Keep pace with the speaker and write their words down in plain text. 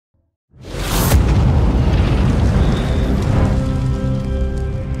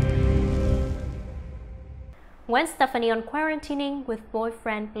Gwen Stefani on quarantining with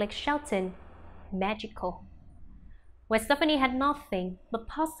boyfriend Blake Shelton. Magical. Gwen Stefani had nothing but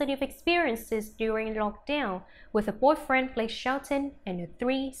positive experiences during lockdown with her boyfriend Blake Shelton and her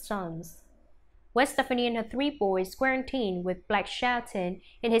 3 sons. Gwen Stefani and her 3 boys quarantined with Blake Shelton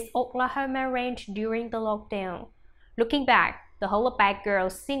in his Oklahoma ranch during the lockdown. Looking back, the Hollaback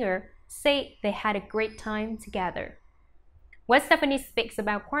Girls singer said they had a great time together. Gwen Stefani speaks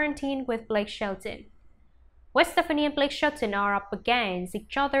about quarantine with Blake Shelton. Gwen Stefani and Blake Shelton are up against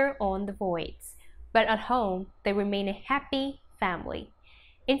each other on The Voice, but at home they remain a happy family.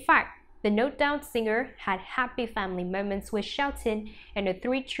 In fact, the No Doubt singer had happy family moments with Shelton and her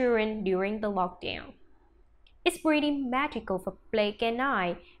 3 children during the lockdown. It's pretty magical for Blake and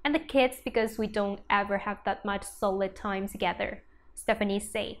I and the kids because we don't ever have that much solid time together, Stephanie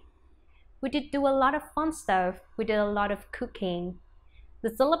said. We did do a lot of fun stuff. We did a lot of cooking. The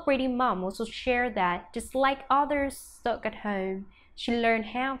celebrating mom also shared that, just like others stuck at home, she learned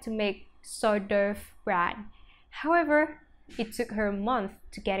how to make sourdough bread. However, it took her a month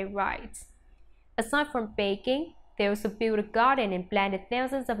to get it right. Aside from baking, they also built a garden and planted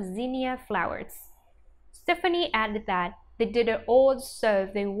thousands of zinnia flowers. Stephanie added that they did an odd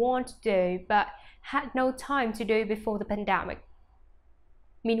stuff they wanted to do but had no time to do before the pandemic.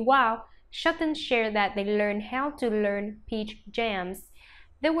 Meanwhile, Shelton shared that they learned how to learn peach jams.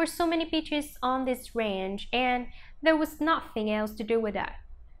 There were so many peaches on this ranch and there was nothing else to do with that.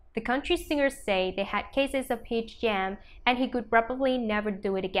 The country singer said they had cases of peach jam and he could probably never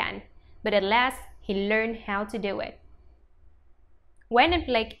do it again, but at last he learned how to do it. Gwen and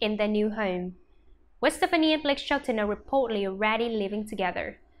Blake in their new home. Gwen Stefani and Blake Shelton are reportedly already living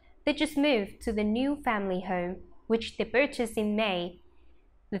together. They just moved to the new family home, which they purchased in May.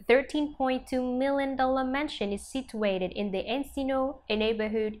 The $13.2 million mansion is situated in the Encino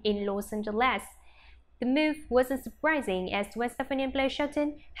neighborhood in Los Angeles. The move wasn't surprising as Gwen Stefani and Blake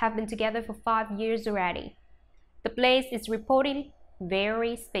Shelton have been together for 5 years already. The place is reportedly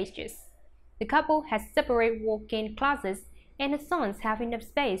very spacious. The couple has separate walk-in closets and the sons have enough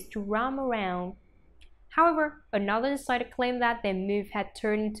space to roam around. However, another insider claimed that their move had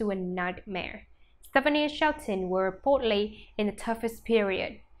turned into a nightmare. Stefani and Shelton were reportedly in the toughest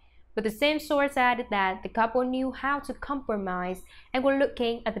period, but the same source added that the couple knew how to compromise and were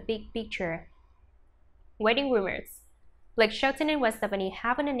looking at the big picture. Wedding rumors. Blake Shelton and Gwen Stefani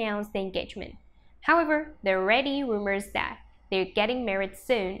haven't announced their engagement. However, there are already rumors that they're getting married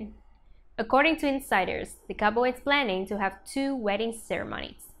soon. According to insiders, the couple is planning to have 2 wedding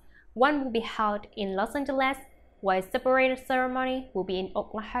ceremonies. One will be held in Los Angeles, while a separate ceremony will be in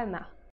Oklahoma.